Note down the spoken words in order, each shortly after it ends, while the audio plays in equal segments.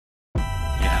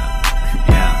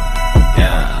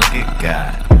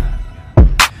God.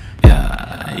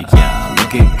 Yeah, yeah,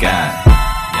 look at God.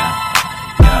 Yeah,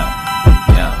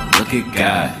 yeah, yeah, look at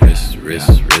God. Wrist,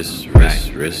 wrist, wrist,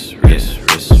 wrist, wrist, wrist,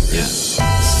 wrist, wrist.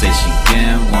 Say she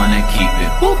didn't wanna keep it.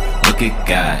 Look at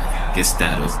God. Guess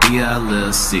that'll be our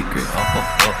little secret.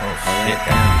 Hold it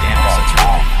down,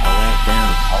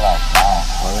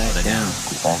 hold it down,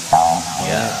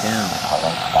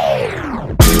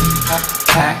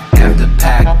 pack after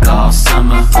pack all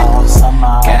summer.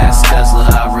 Gas guzzler,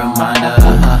 I remind her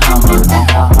of her Hummer.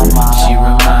 She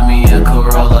remind me of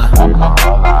Corolla.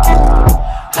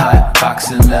 Hot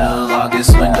box in middle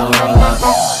August, window roll up.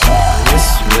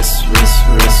 Wrist, wrist, wrist,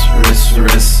 wrist, wrist,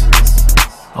 wrist.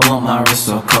 I want my wrist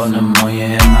so cold, pneumonia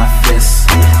in my fist.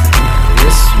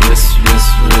 Wrist, wrist,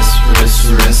 wrist, wrist, wrist,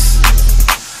 wrist.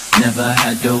 Never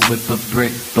had to whip a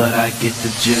brick, but I get the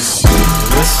gist.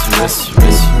 Wrist, wrist,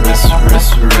 wrist, wrist,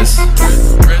 wrist, wrist.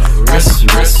 Wrist,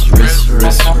 wrist, wrist, wrist,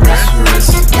 wrist,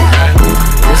 wrist.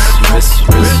 Wrist, wrist,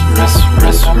 wrist, wrist,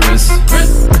 wrist, wrist.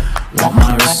 Want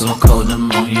my wrist so cold,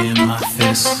 pneumonia in my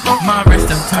fist. My wrist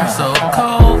done turned so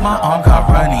cold, my arm got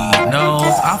runny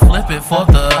nose. I flip it for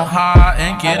the high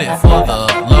and get it for the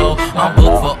low. I'm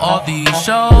booked for all these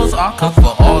shows, I cook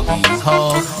for all these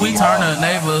hoes. We turn a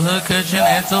neighborhood kitchen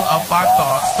into a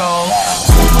 5-star stove.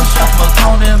 Super chef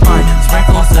Matonin, like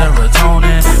sprinkle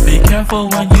serotonin. Be careful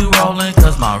when you rollin',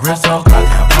 cause my wrist so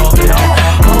goddamn broken.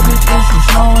 Go bitch, is you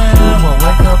snowing? We'll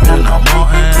wake up in the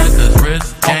morning, cause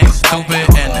wrist ain't stupid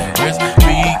and the wrist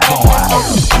be going.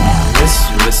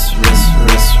 Wrist, wrist, wrist,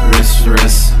 wrist, wrist,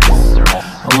 wrist.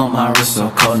 I want my wrist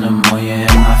so cold, pneumonia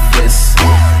in my fist.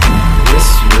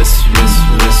 Wrist, wrist, wrist,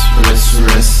 wrist, wrist,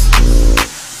 wrist.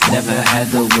 Never had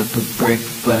to whip a brick,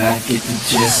 but I get the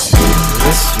gist.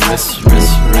 Wrist, wrist,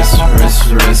 wrist, wrist,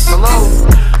 wrist, wrist. I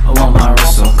want my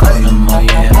wrist so cold,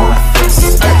 pneumonia in my fist.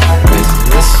 Wrist, wrist,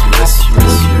 wrist,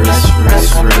 wrist, wrist,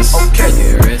 wrist, wrist. Okay,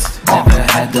 wrist. Never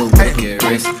had to whip your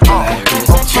wrist, but I get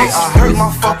the gist. I hurt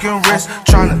my fucking wrist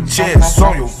tryna chest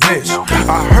on your bitch.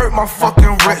 I hurt my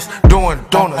fucking wrist doing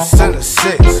donuts in the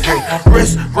 6. Hey,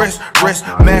 wrist, wrist, wrist,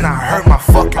 man, I hurt my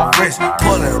fucking wrist.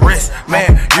 Pulling wrist,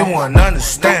 man, you wouldn't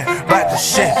understand about the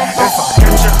shit. If I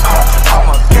get you out,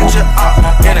 I'ma get you out.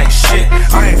 It ain't shit,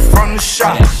 I ain't from the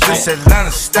shop. This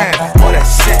Atlanta stand for that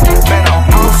shit. Man, I'm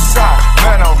outside,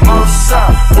 man, I'm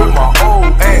outside with my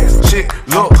old ass chick.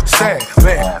 Look sad,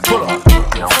 man, pull up,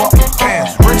 fucking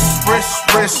hands. Wrist, wrist,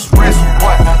 wrist, wrist,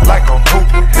 what? Like I'm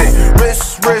hooping, hey.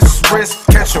 Wrist, wrist, wrist,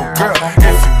 catch your girl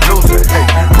if you lose it, hey.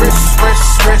 Wrist,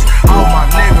 wrist, wrist, all my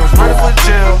niggas ready for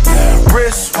jail.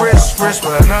 Wrist, wrist, wrist,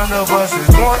 but none of us is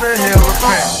going to hell with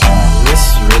pain.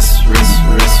 Wrist, wrist, wrist,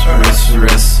 wrist, wrist,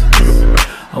 wrist.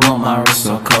 I want my wrist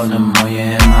so cold,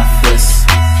 pneumonia in my fist.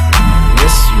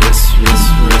 Wrist, wrist, wrist,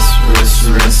 wrist, wrist,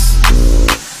 wrist.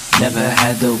 Never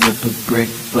had to whip a brick,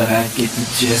 but I get the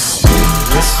gist.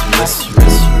 Wrist, wrist,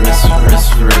 wrist, wrist,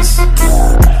 wrist, wrist. I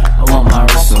want my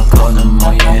wrist so cold,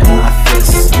 pneumonia in my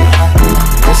fist.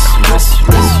 Wrist, wrist,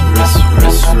 wrist, wrist,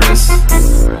 wrist, wrist.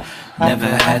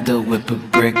 Never had to whip a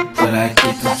brick, but I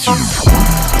get the gist.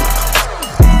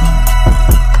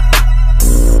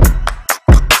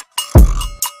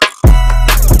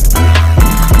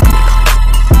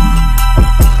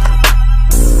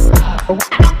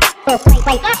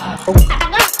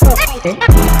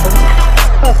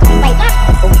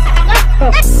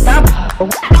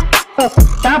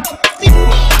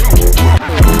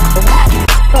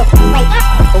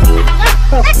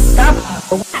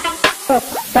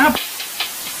 Stop.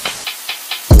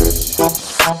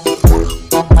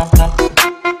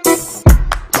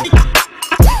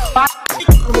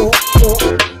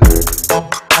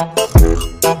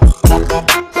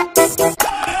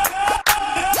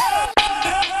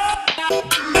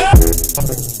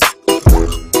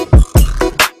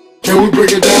 Can we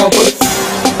break it down for the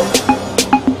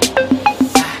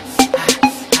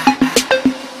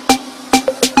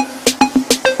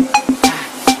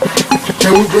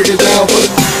Can we break it down for the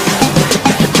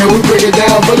Can we break it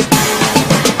down for the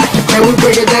Can we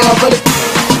break it down for the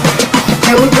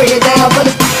Can we break it down for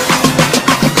the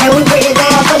Can we break it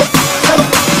down for the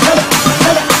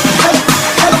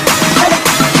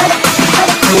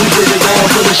Can we break it down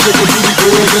for the shit that beauty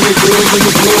girls and the girls in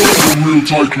the club with real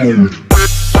tight clothes.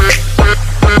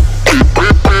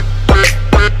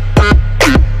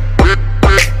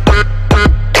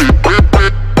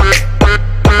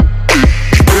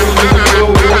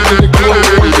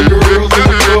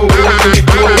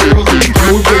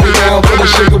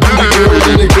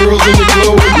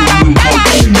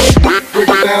 Break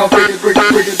it down, break it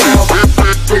down, break it down,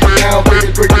 break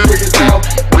it down, break it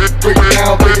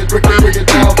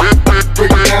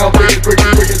down, break it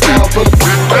down, break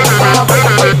it down.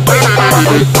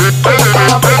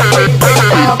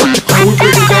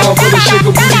 for the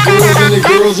shaker booty girls and the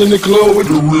girls in the club with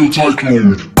the real tight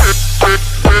clothes.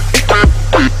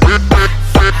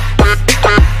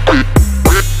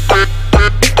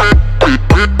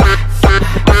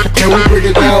 Can we break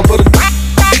it down for the?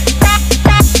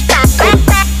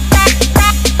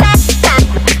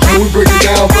 Can we break it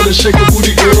down for the shaker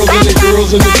booty girls and the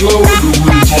girls in the club with the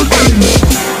real tight clothes?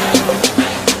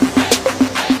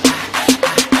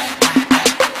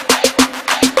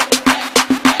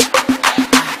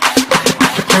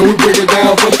 Can we break it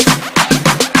down for the?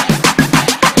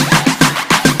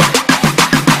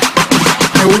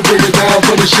 Can we break it down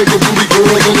for the shaker booty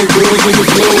girls and the girls in the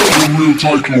club with the real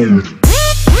tight clothes?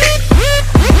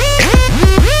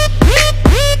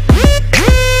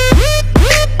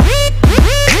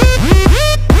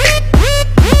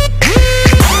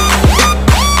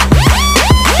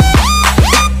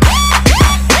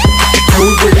 Can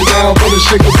we break it down for the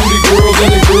shaker booty girls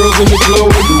and the girls in the club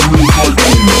with the real tight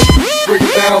clothes? Break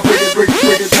it down, break it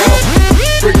down.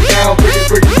 Break it down, break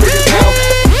it down.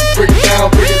 Break it down,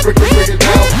 break it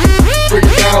down. Break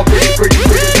it down, break it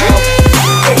down. Break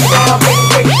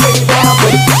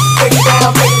it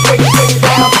down, break it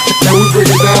down. Can we break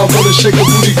it down for the shaker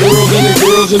booty girls and the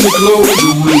girls in the club with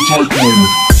the real tight clothes?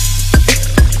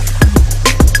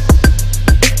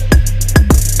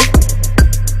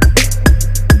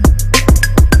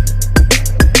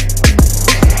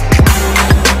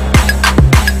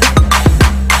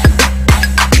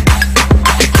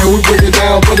 Can we break it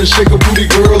down for the shaker booty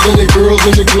girls and the girls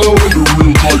in the club with the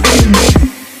real tight clothes?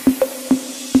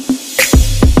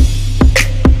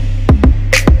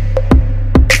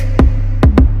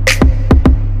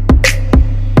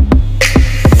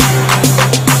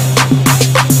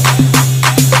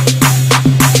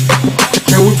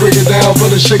 Can we break it down for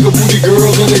the shaker booty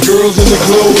girls and the girls in the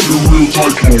club with the real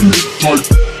tight clothes?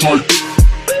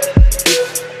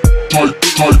 Tight.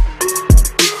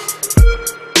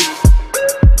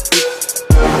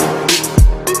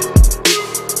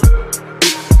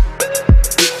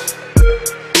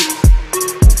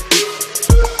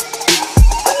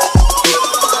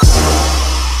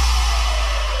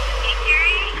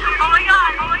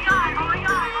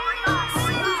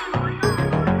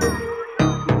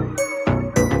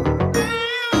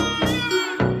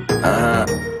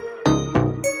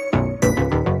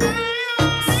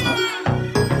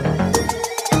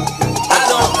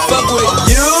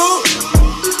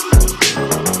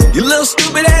 You little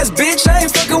stupid ass bitch, I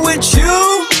ain't fucking with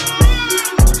you.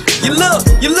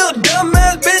 You little dumb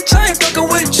ass bitch, I ain't fucking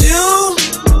with you.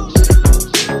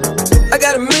 I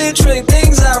got a million trillion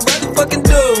things I'd rather fucking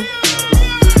do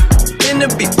than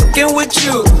to be fucking with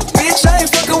you. Bitch, I ain't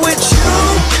fucking with you.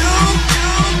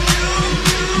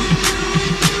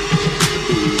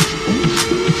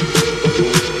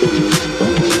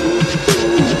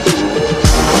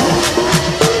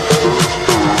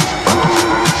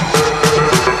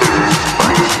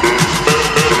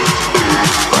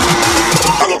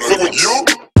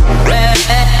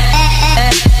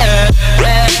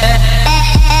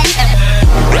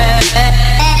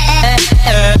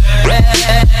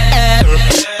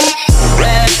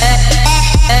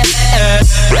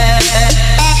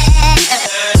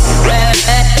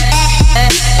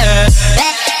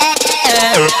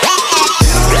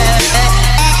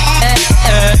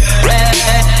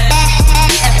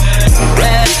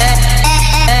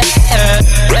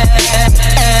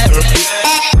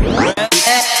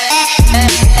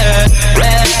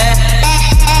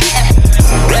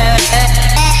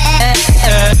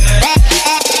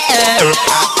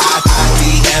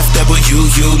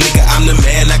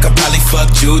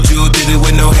 Juju did it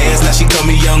with no hands, now she call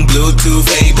me Young Bluetooth.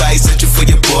 Everybody searching for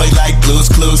your boy like Blue's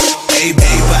Clues.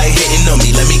 Everybody hitting on me,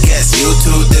 let me guess,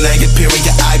 YouTube. Then I appear in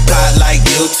your iPod like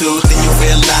YouTube. Then you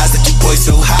realize that your boy's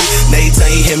so hot. Now you tell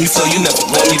you hear me, so you never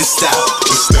want me to stop.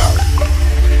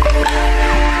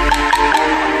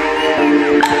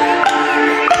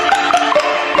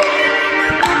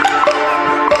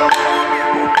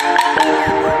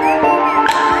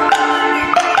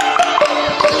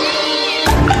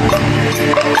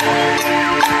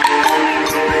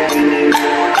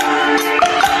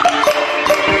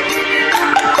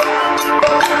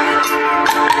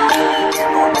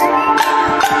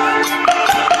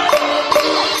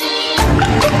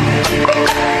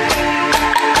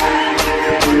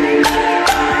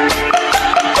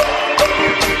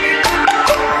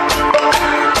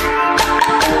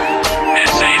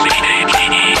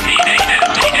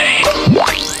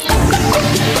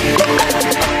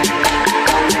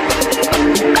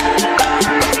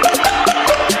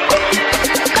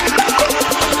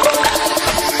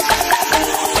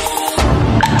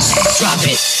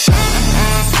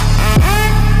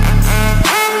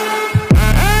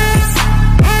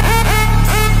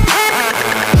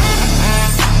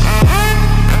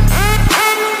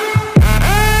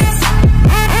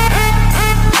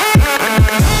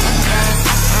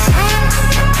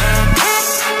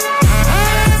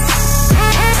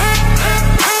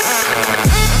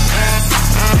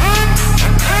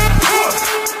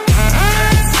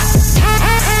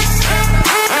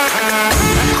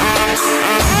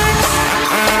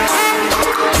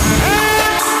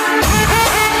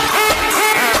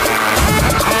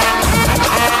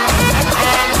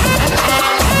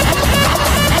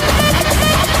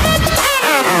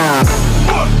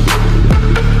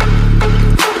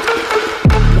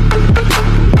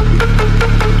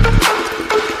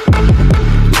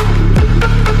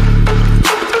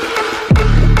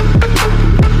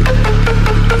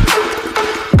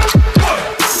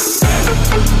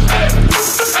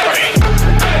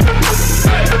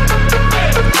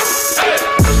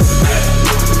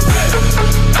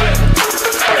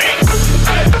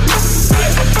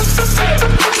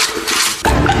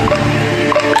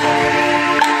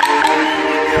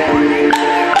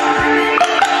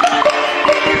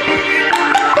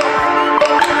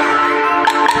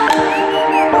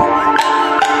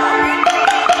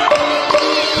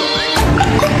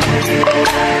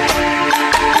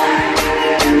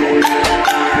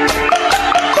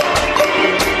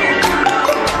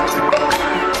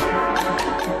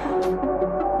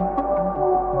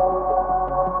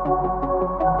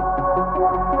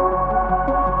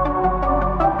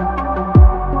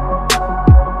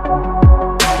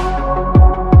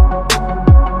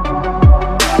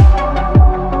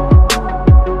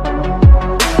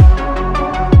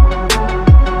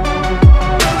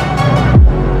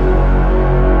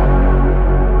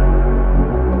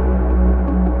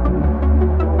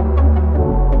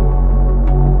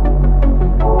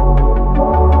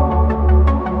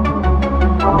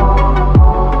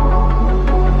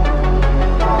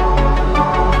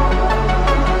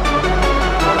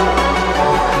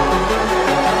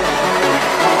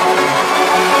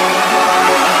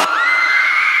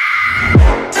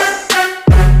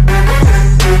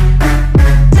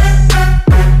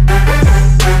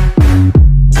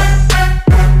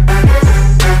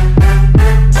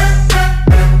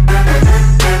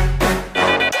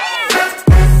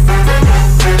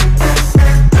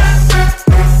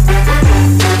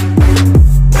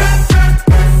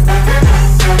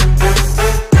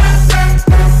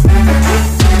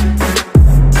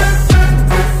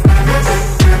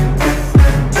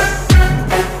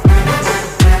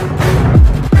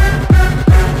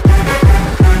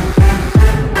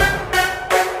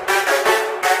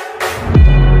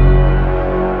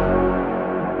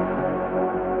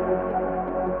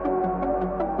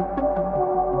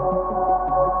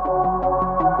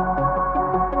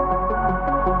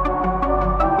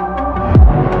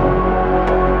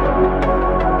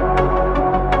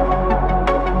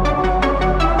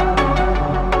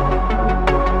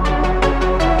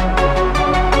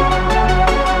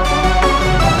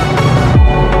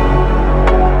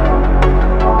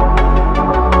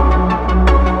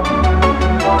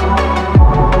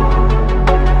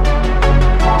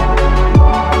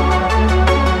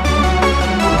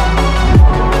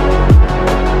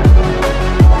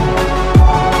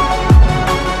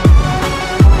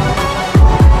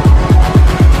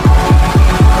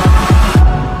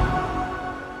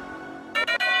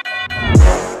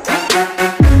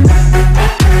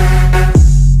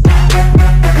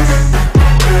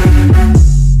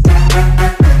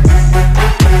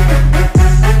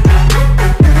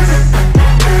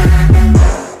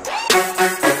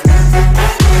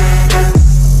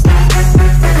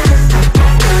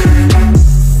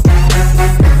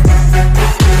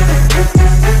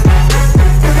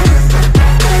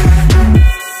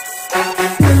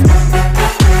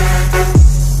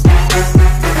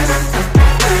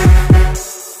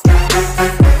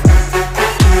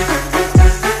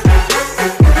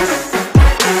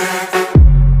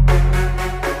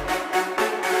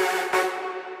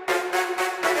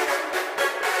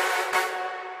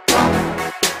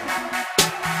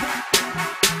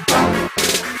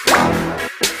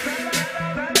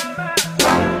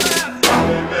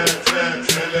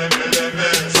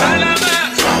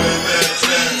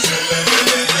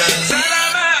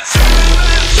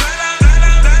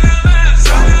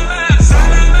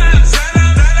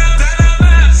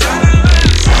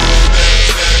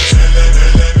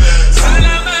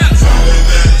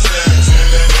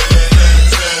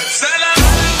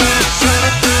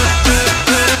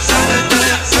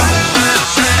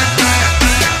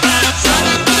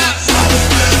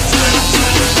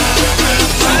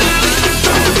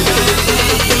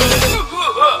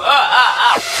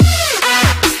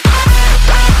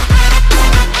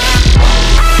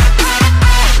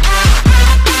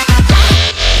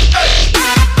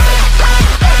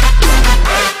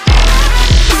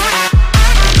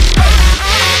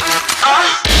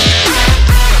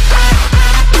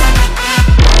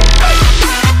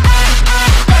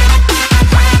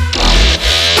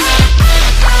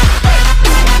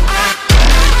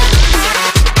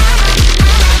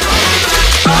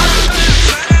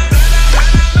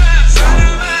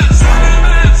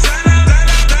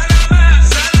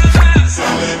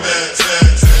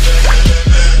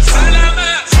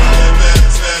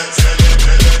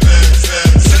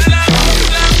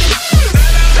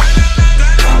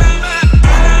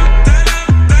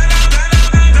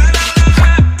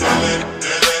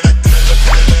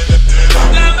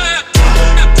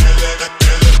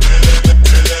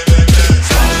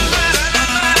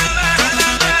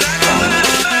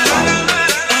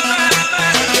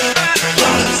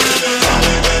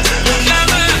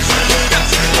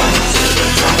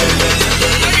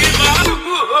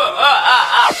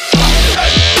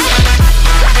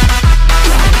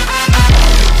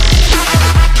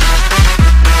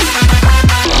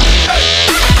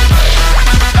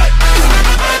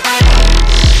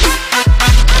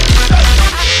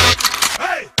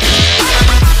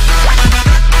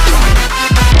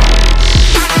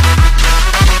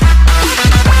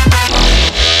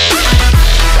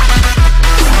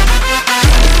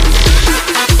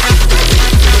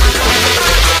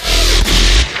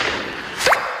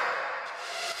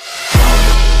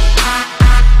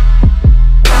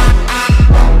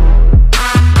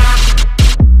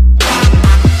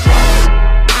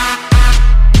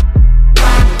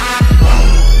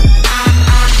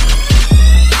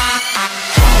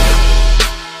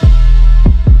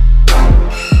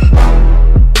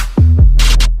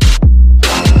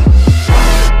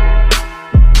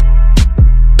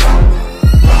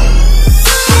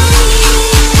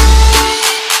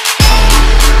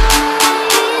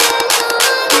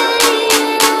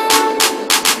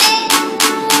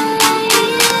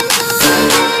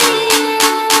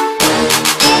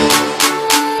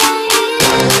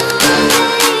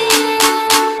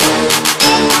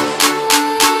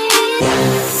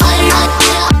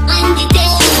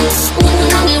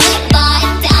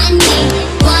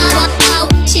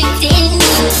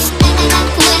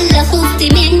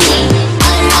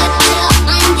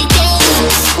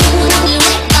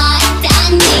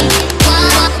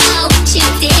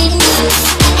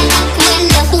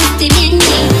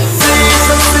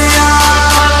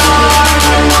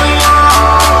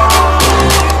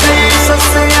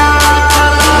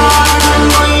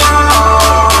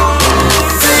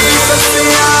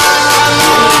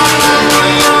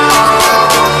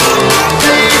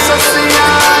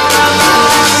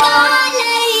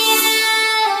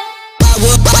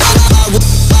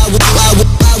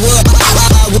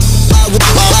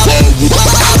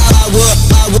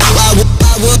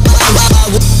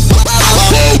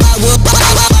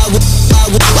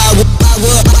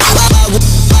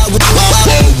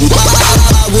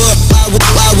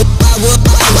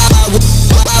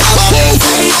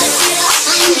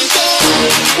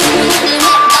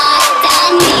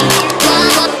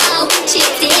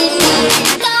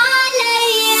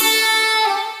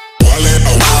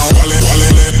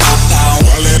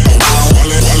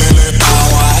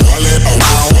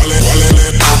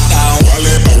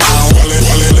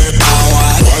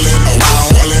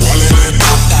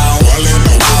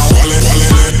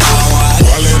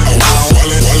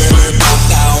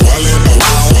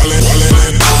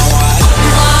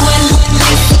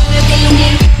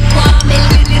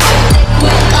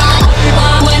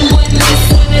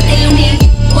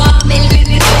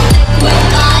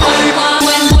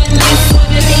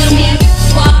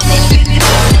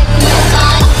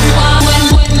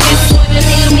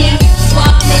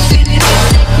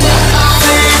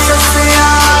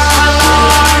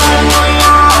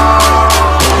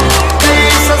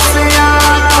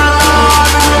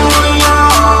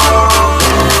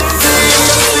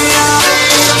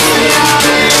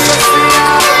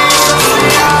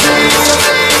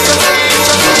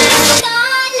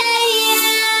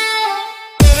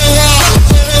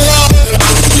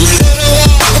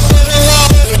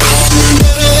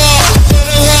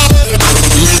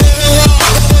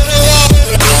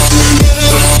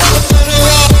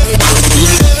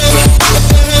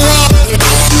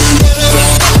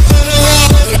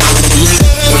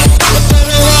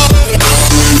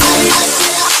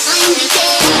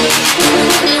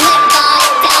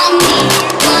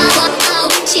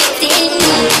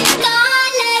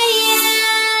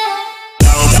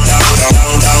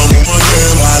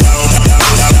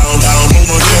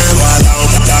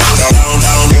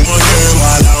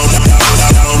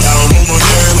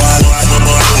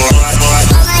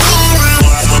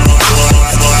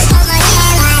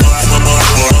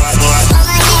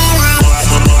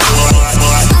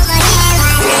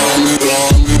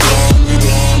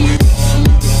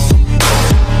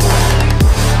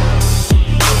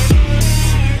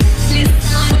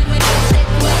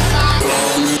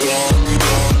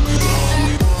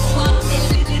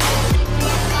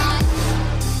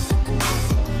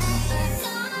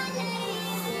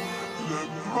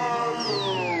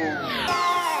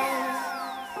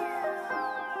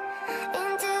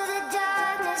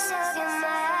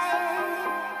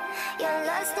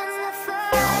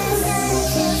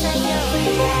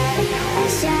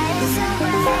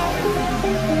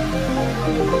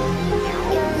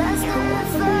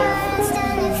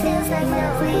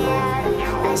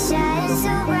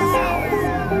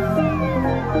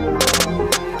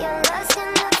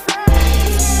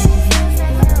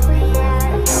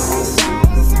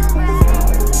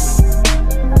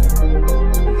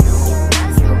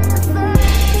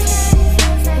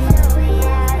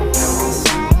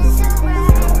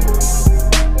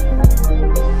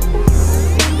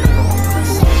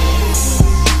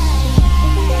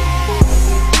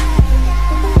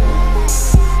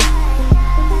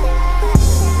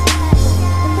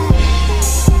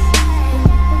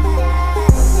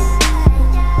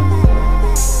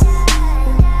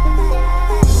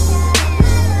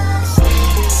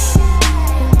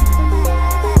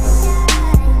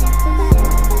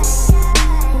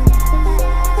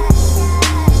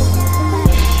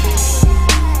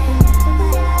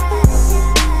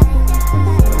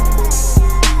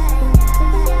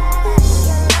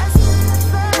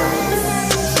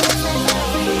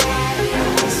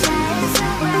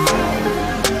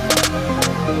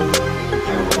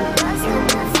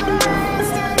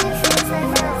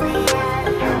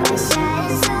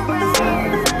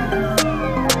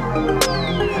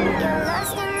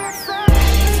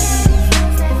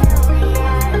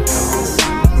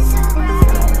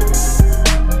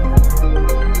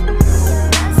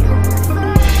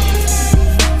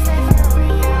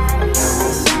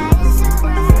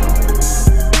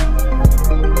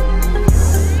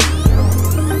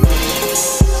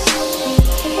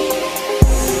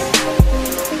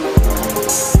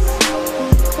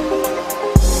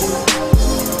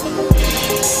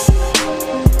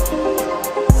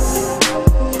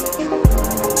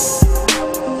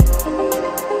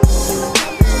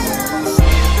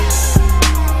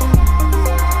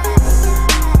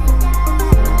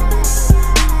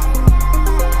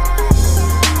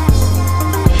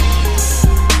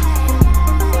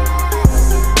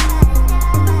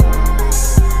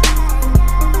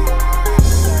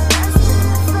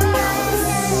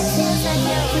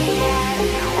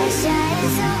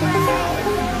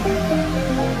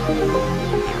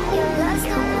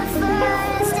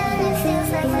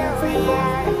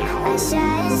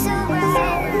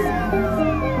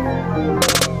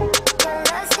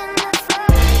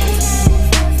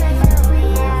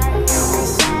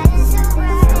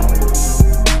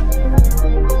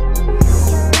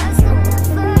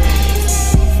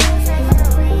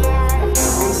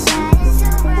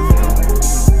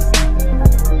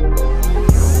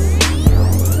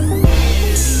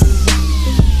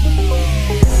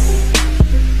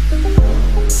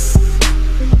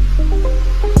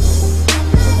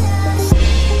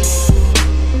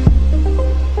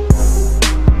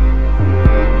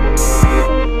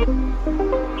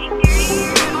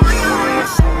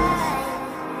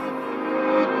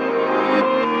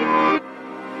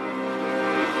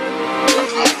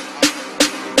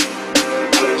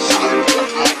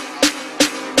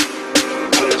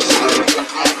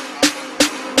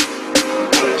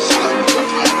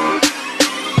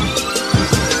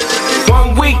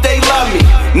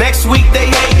 Next week they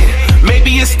hating.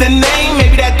 Maybe it's the name,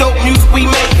 maybe that dope music we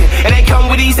making. It ain't come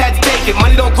with ease, had to take it.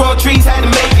 Money don't grow on trees, had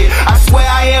to make it. I swear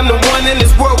I am the one in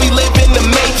this world, we live in the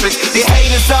matrix. The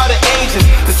haters are the agents,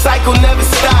 the cycle never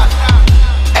stops.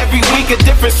 Every week a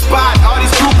different spot. All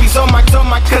these groupies on my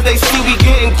cause they see we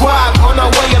getting guap. On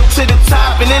our way up to the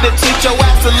top, and it'll teach your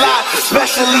ass a lot,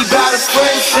 especially about a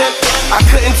friendship. I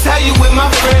couldn't tell you where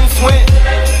my friends went.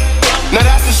 Now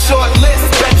that's a short list.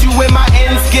 Bet you when my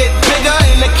ends get bigger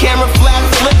and the camera flash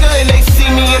flicker and they see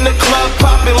me in the club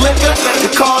popping liquor,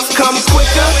 the calls come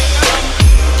quicker.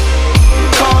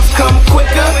 Calls come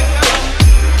quicker.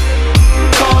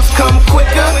 Calls come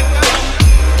quicker.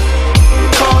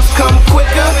 Calls come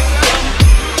quicker.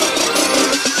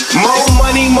 More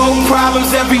money, more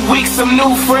problems, every week some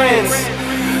new friends.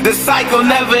 The cycle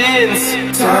never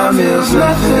ends. Time is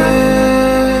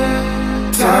nothing.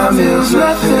 Time is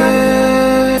nothing.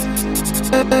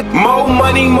 More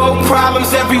money, more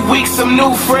problems, every week some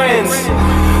new friends.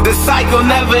 The cycle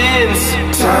never ends.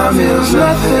 Time is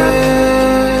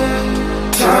nothing.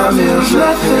 Time is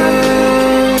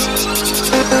nothing.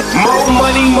 More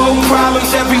money, more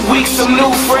problems, every week some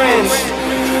new friends.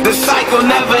 The cycle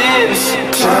never ends.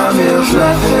 Time is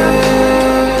nothing.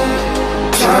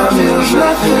 Time is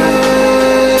nothing.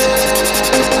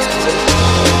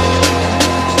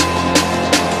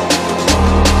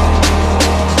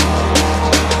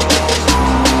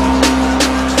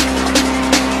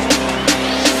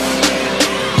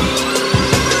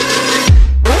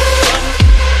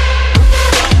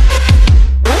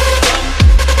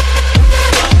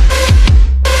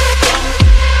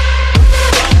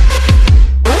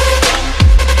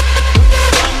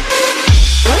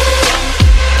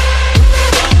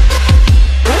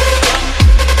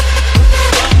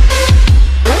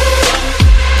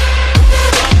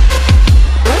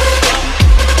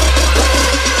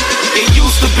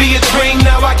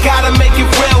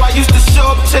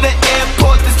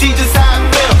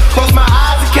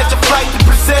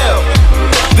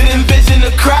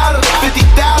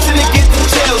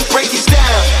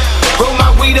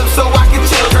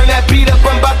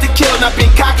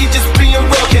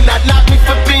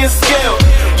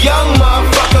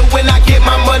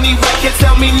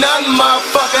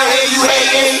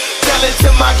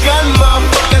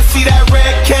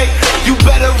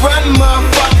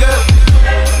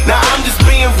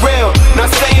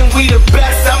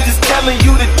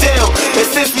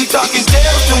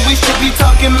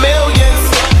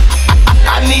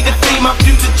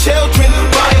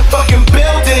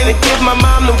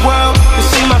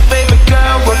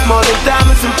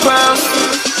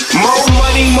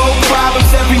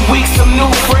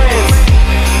 friends.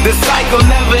 The cycle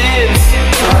never ends.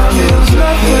 Time heals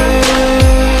nothing.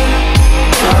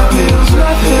 Time heals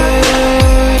nothing.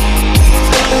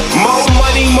 More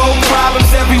money, more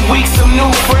problems, every week some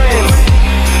new friends.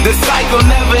 The cycle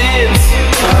never ends.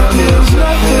 Time heals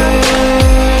nothing.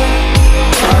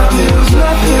 Time heals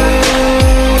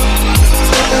nothing.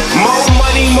 More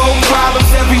money, more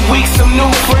problems, every week some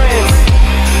new friends.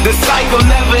 The cycle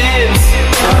never ends.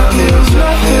 Time heals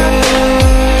nothing.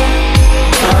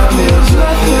 Time heals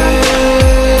nothing.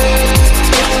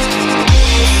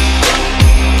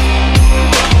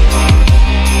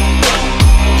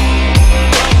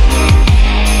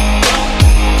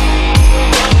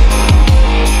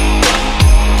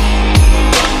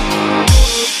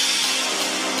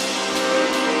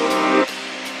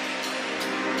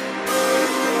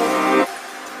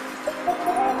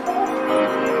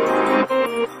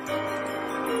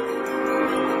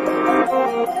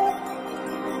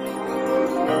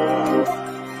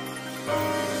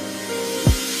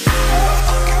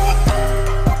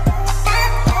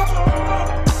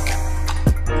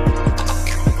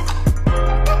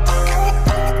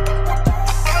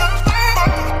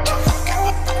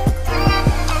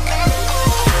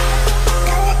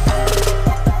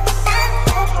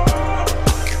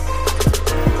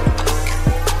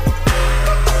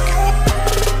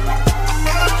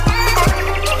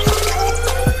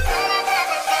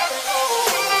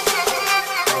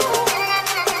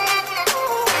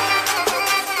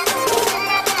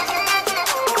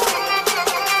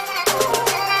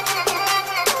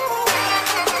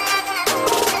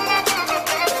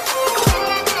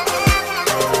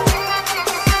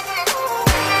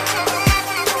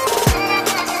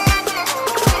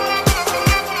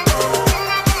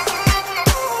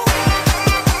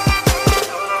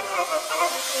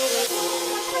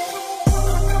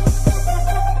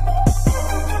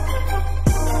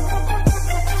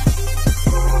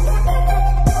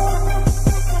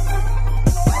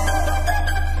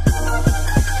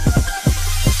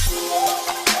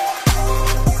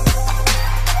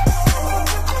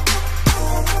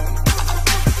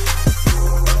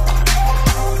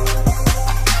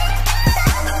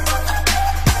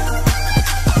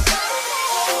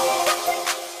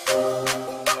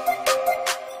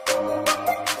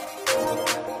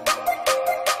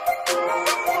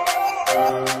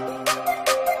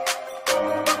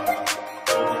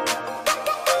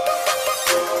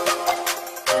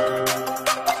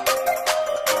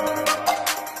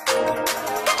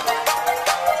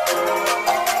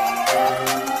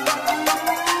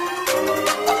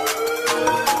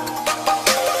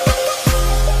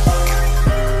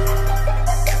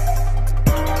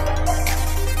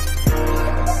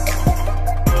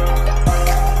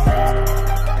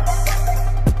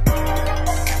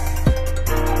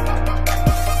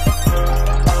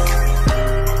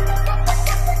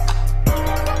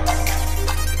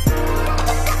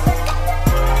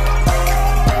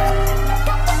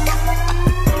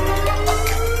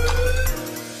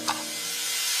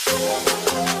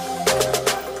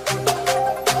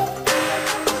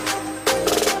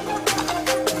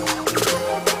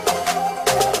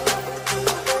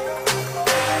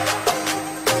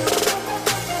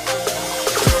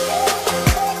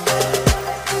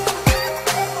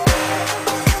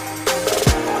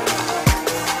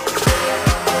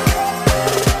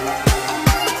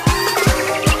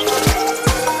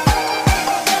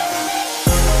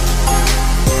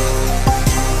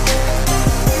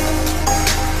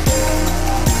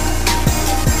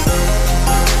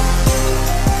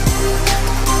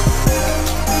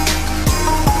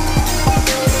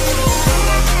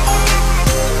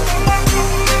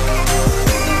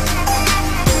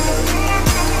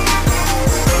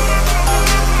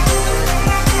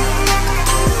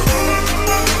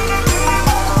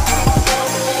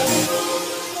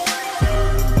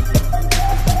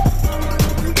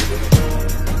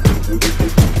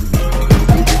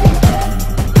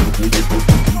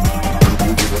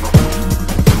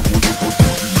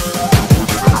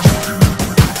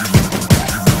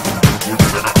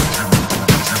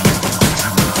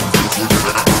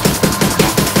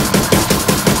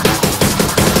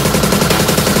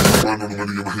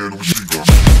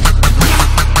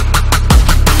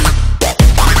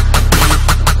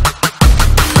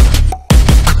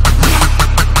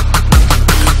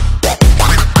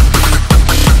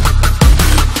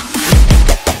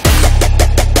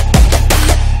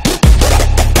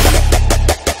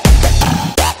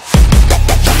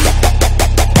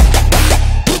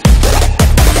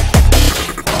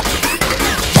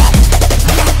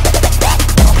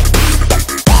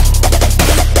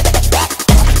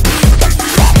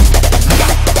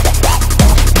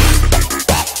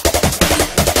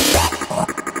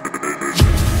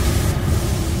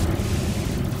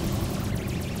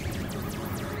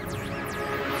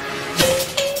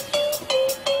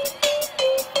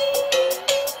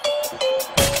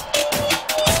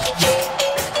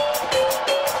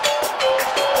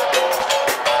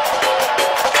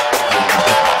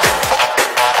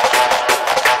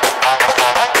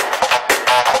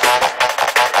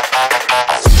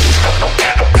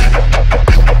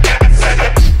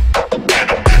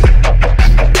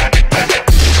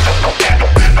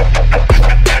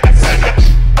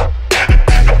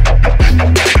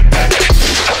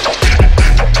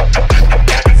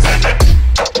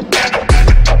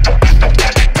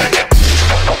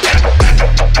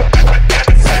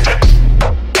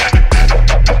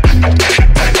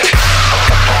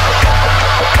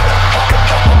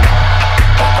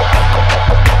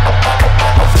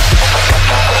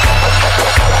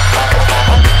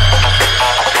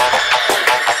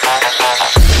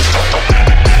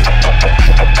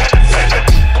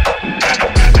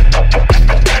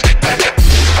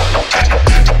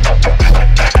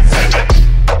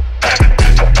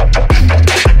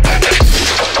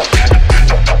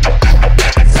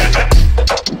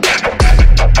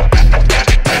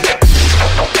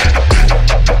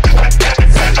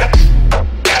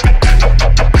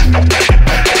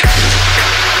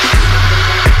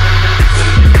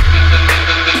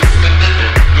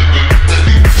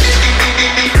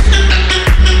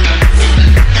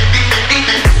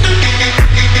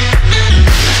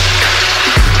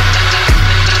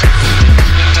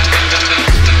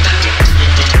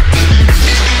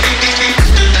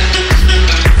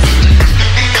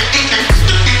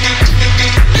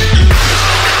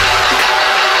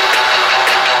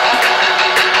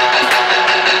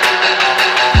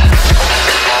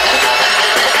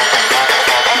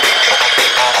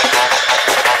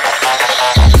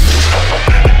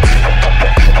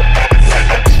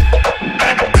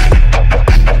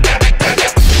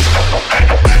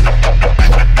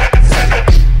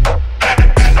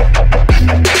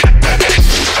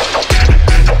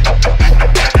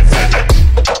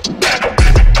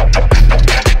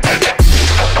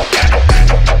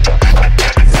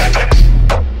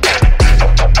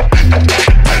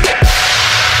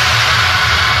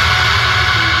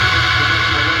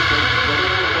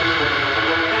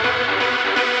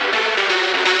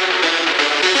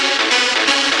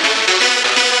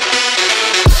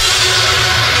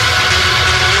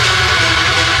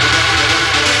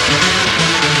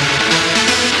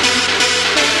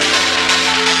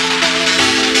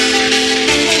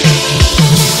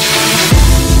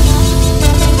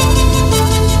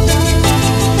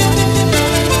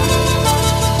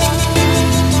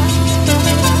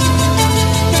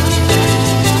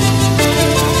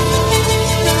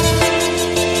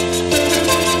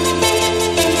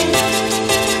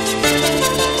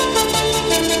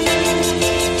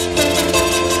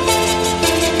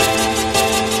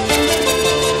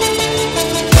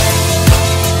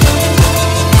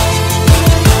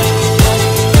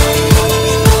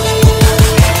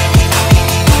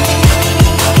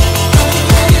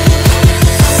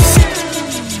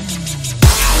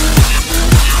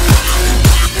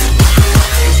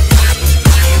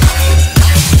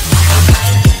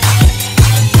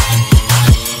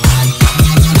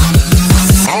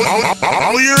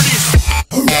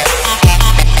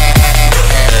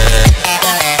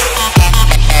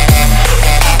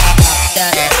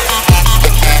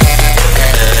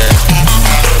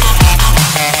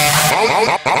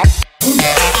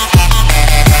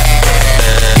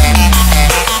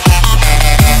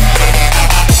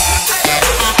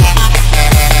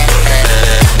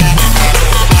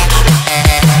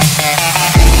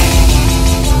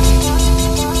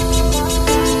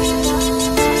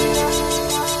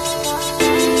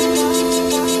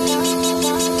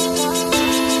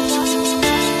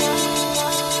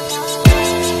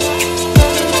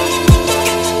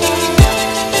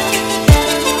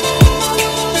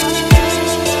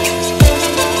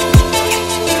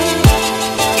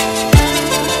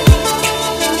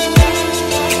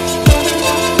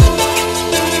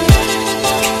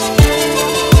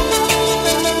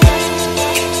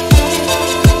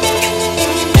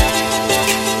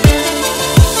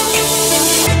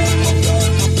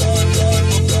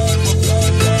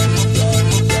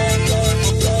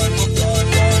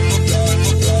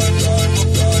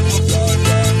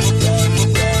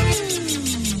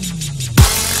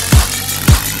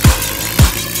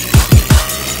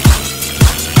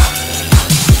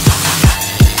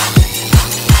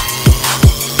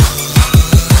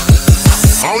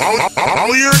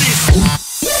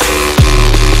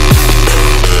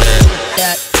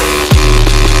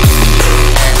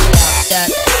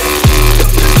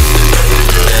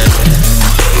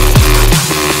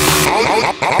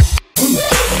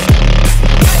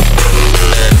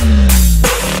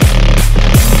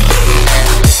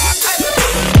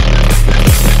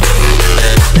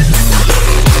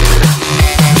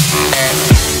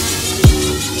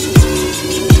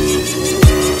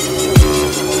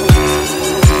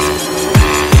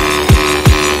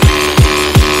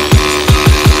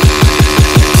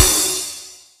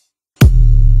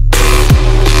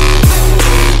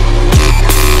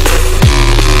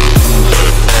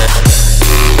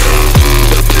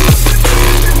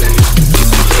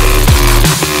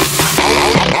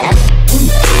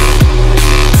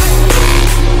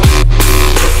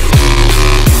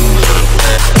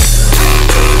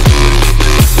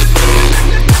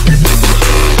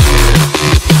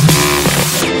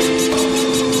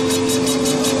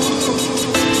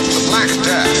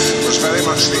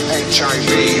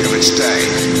 speed of its day.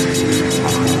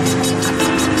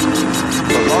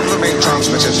 But rather than being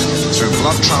transmitted through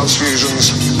blood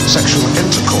transfusions, sexual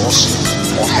intercourse,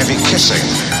 or heavy kissing,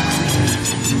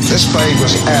 this plague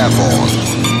was airborne.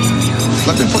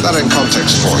 Let me put that in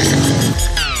context for you.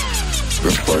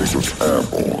 This plague was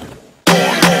airborne.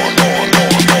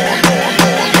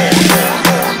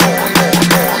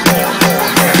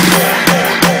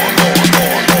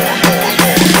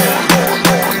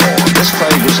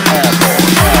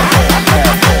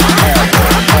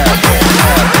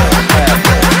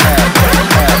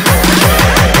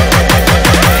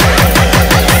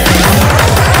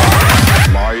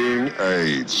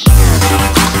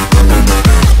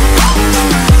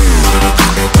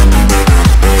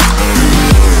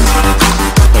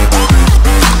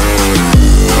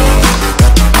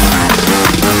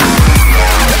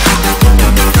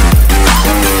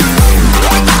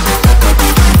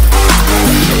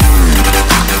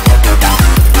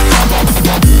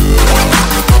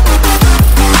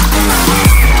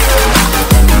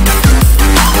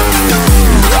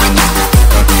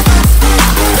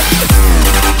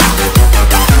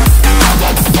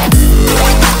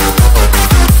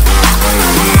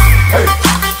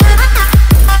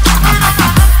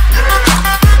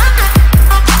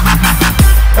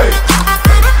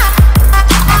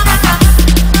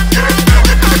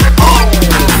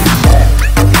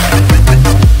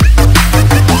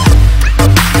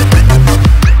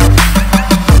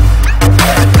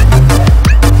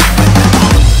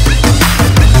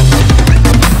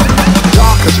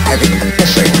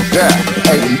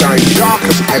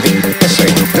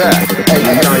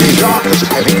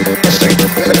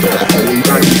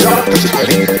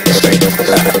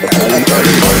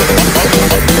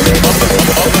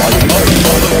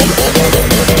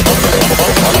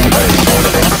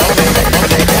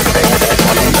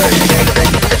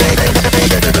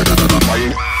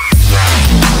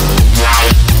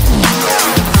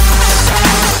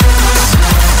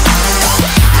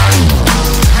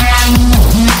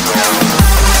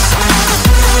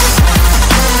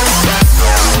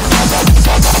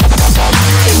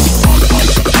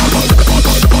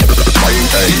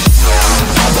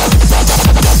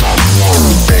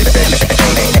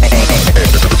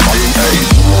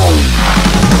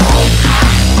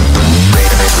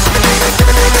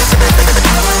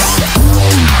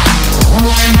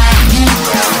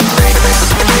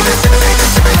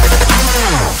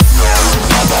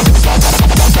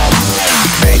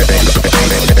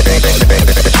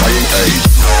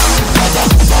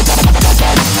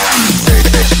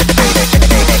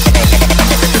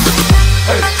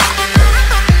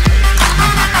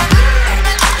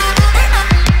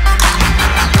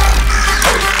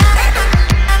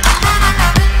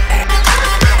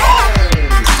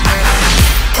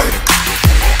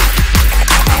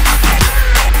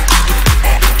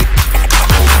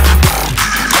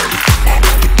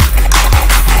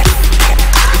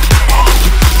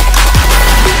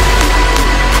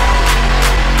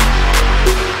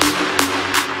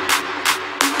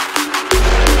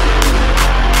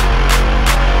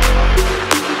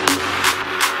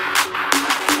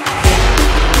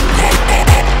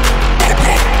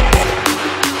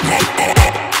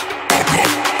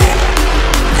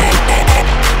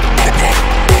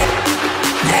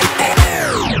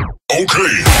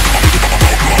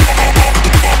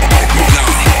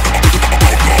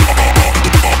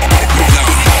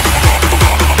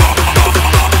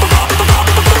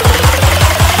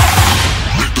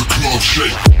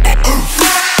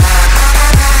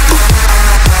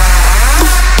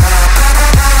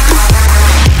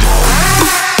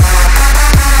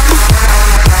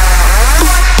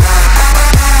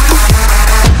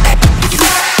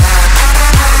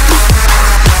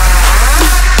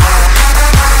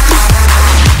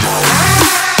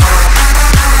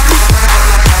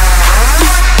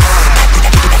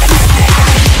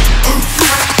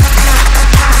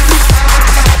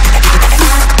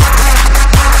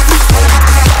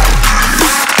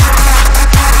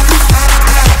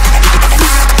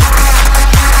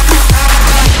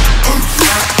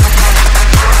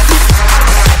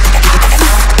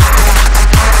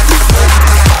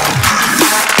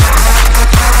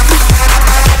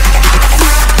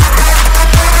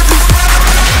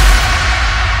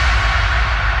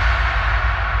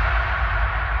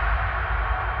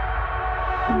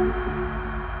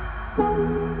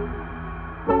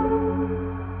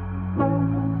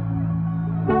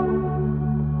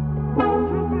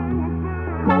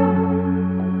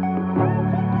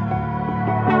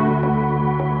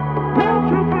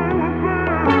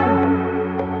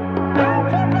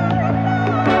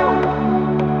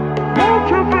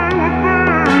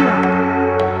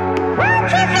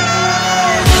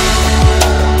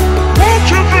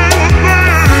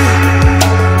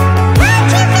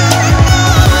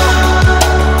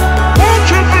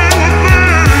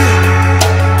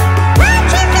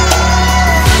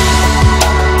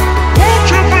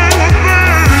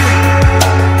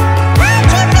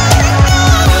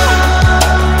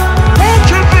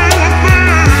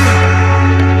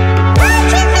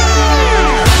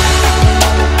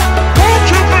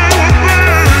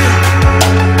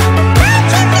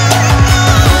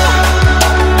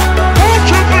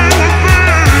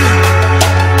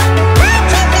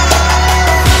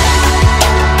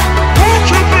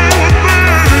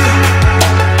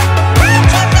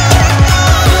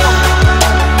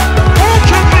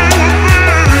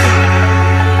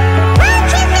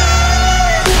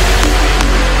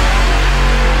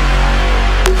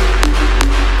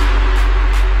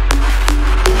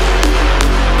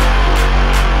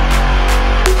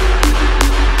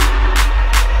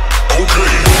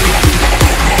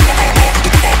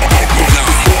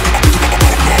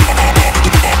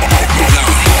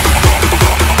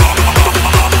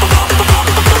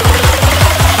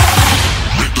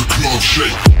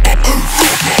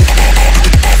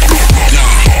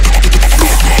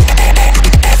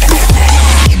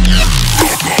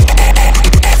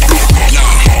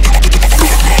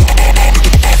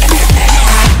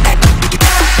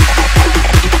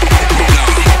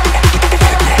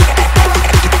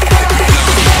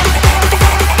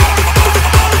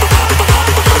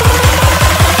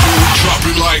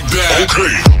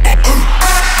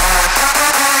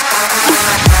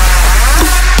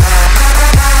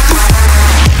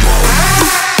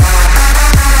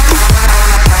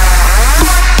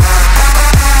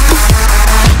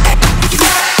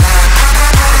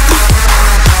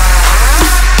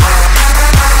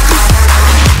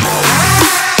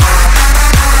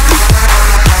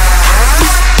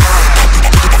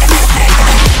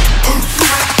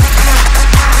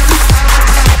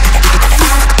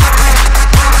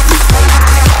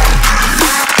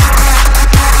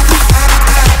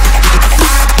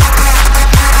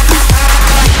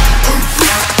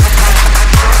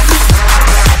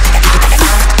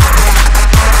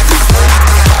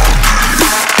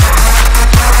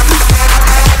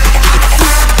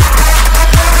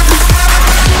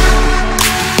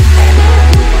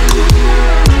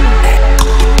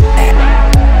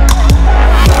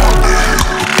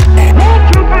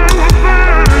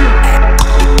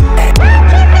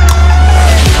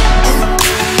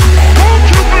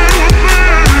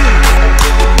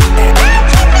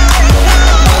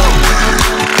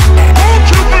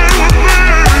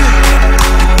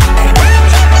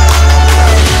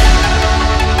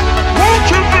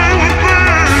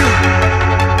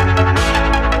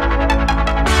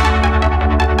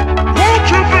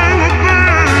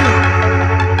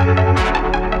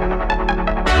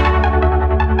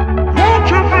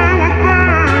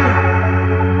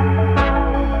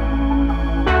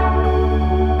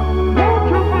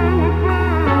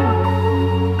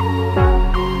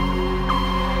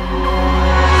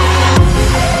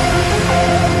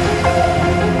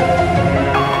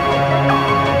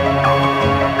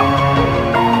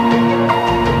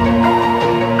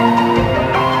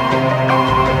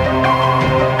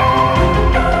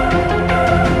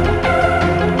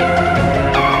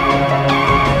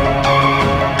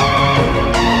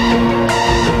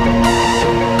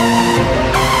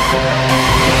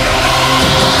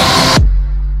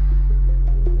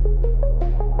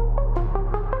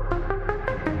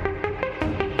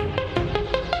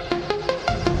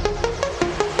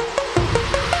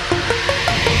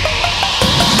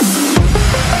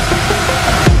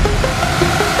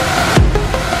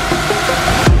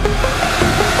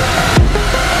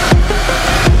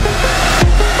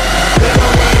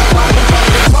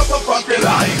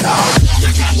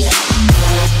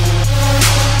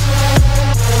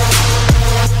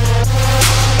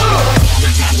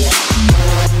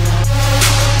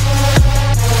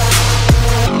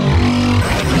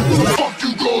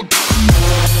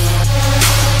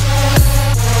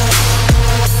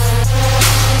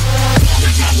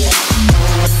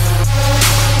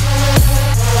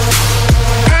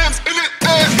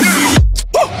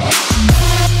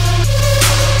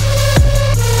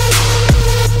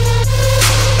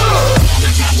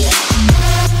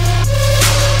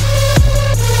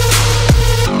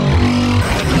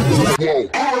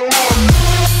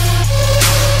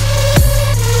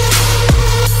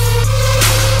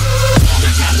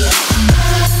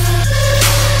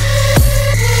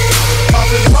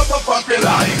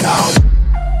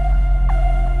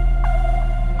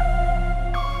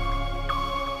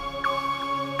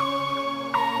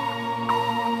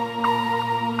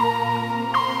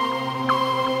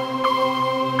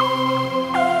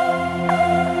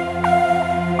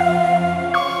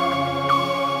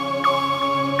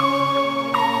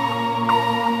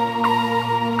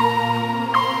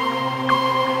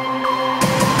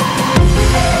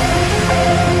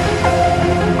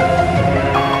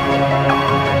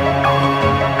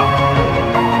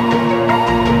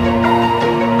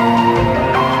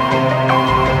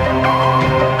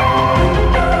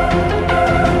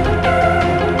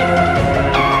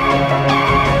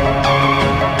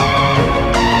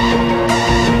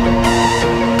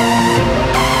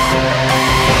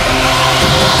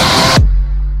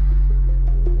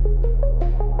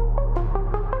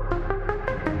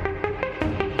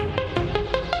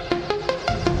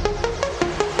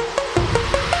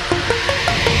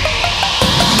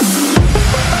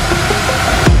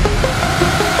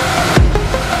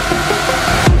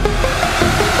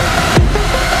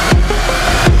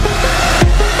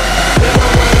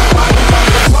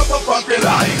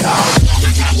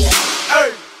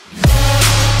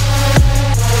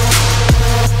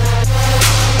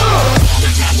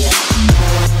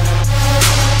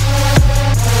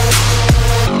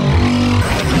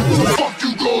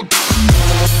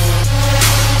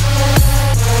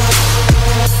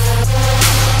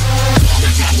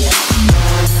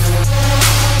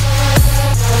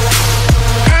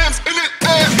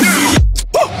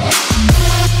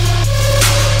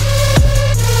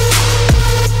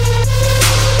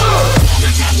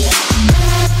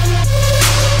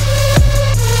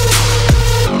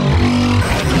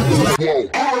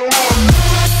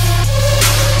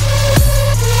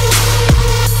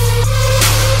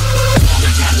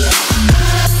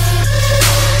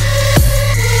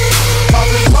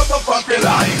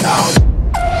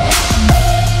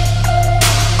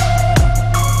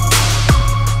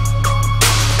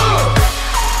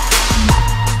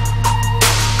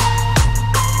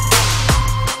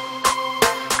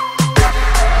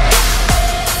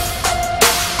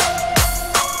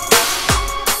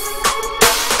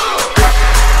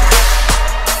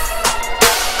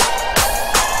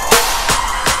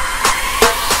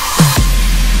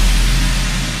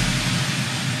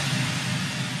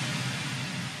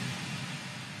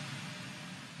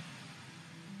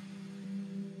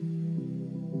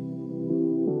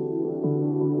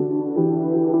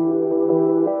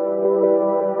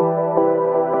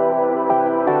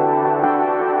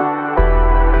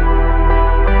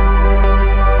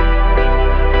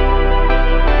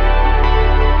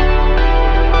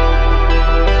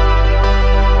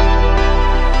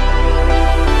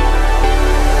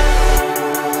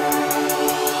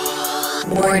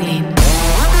 Warning.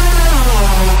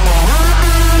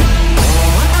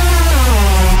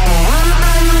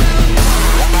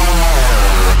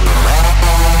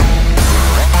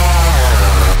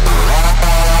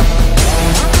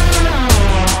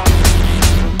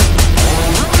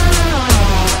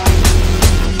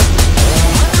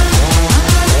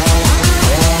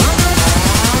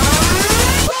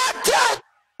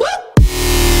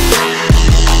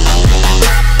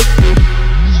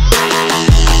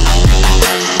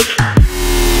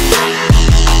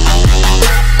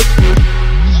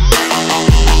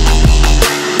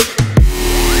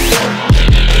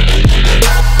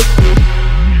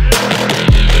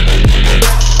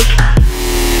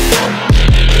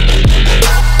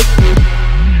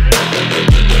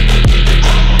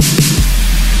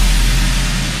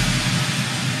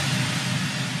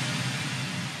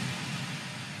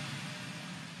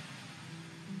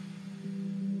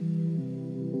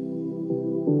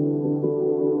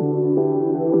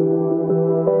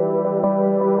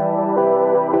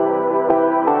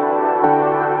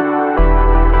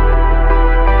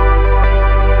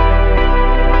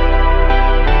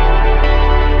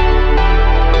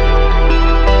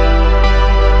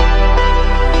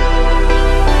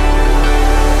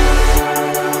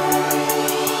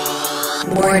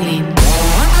 Warning.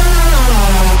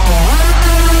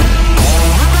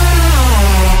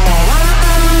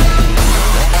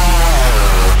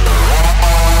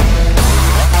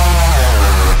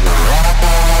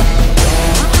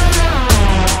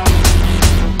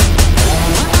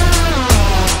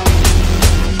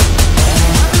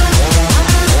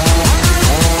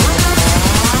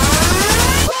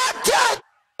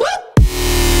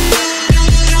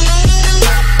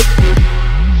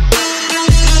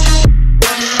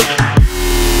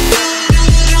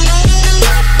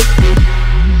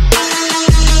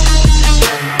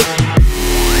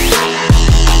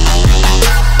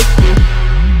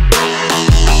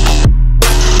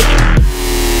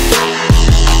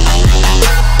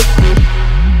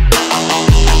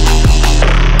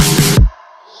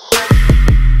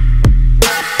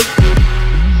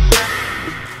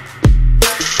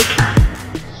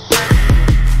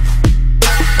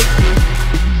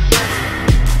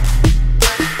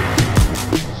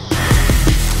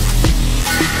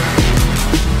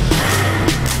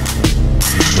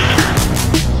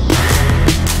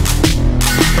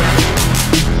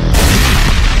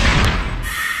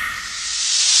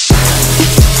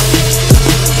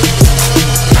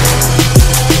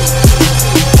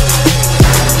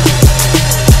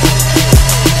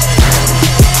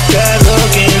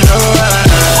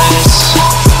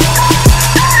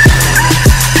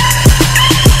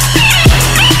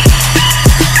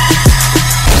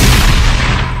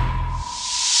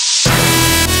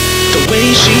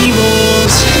 She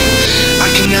moves, I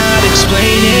cannot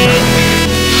explain it.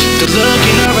 The look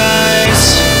in her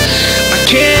eyes, I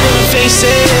can't even face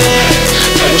it.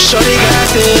 I will show you got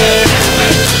there,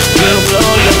 will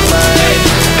blow your mind.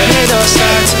 And it all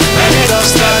starts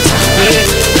with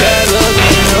that look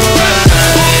in her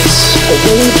eyes. I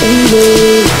will show you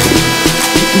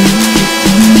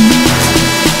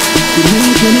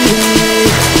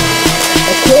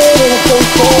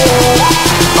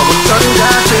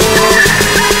got there.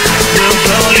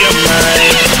 Blow your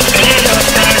mind,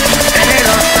 and it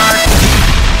all starts.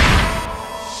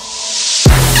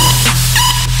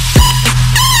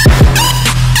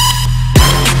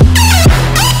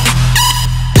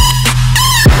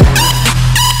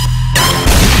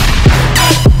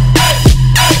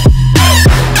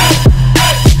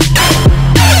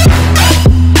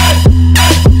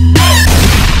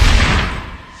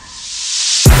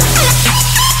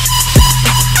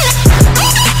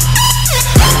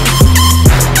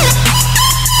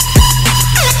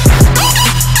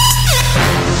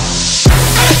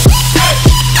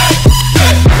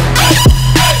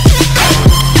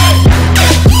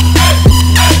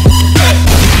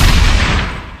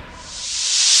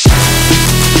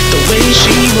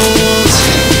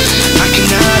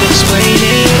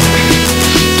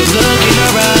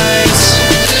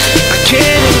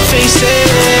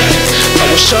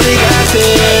 Shorty got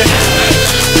there,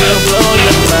 will blow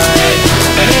your mind.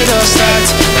 And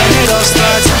it all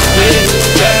starts with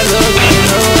that look in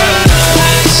her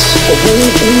eyes.